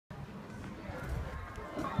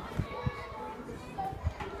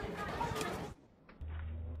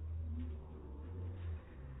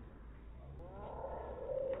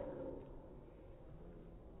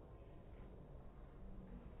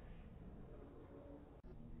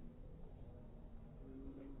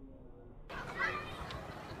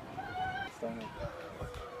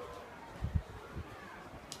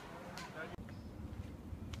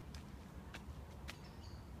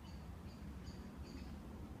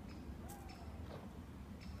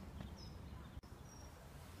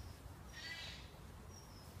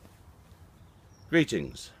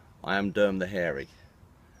Greetings, I am Derm the Hairy,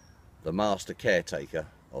 the master caretaker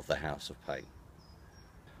of the House of Pain.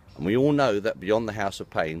 And we all know that beyond the House of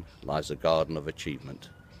Pain lies a garden of achievement.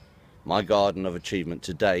 My garden of achievement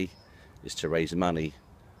today is to raise money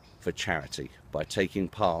for charity by taking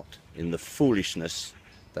part in the foolishness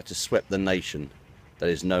that has swept the nation that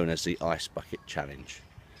is known as the Ice Bucket Challenge.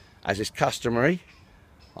 As is customary,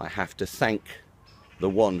 I have to thank the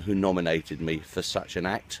one who nominated me for such an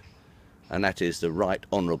act, and that is the Right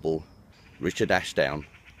Honourable Richard Ashdown,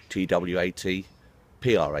 TWAT,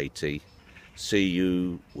 PRAT. See,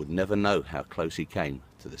 you would never know how close he came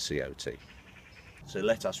to the COT. So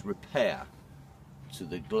let us repair to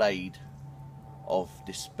the glade of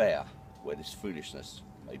despair where this foolishness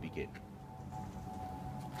may begin.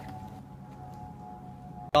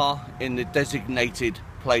 We are in the designated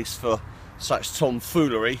place for such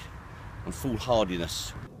tomfoolery and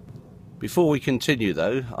foolhardiness. Before we continue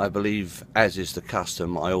though, I believe, as is the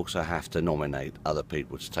custom, I also have to nominate other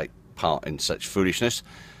people to take part in such foolishness,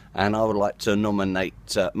 and I would like to nominate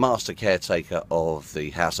Master Caretaker of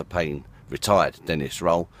the House of Pain, retired Dennis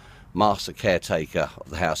Roll, Master Caretaker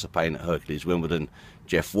of the House of Pain at Hercules Wimbledon,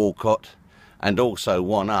 Jeff Walcott, and also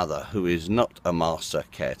one other who is not a Master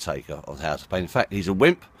Caretaker of the House of Pain. In fact, he's a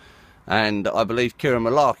wimp, and I believe Kieran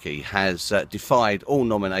Malarkey has defied all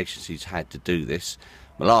nominations he's had to do this.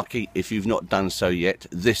 Malarkey, if you've not done so yet,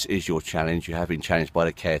 this is your challenge. You have been challenged by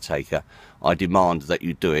the caretaker. I demand that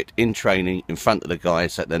you do it in training in front of the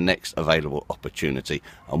guys at the next available opportunity.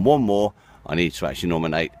 And one more I need to actually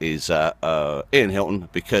nominate is Ian Hilton,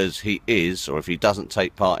 because he is, or if he doesn't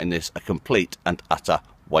take part in this, a complete and utter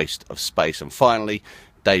waste of space. And finally,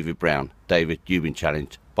 David Brown. David, you've been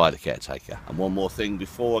challenged by the caretaker. And one more thing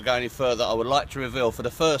before I go any further, I would like to reveal for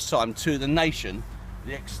the first time to the nation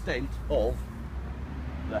the extent of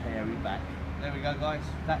the hairy back. There we go, guys.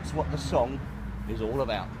 That's what the song is all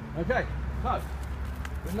about. Okay, so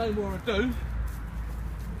with no more ado,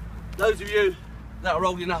 those of you that are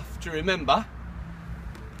old enough to remember,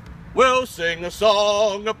 we'll sing a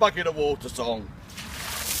song, a bucket of water song.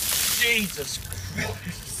 Jesus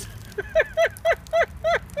Christ.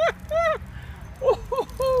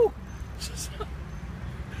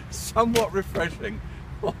 Somewhat refreshing.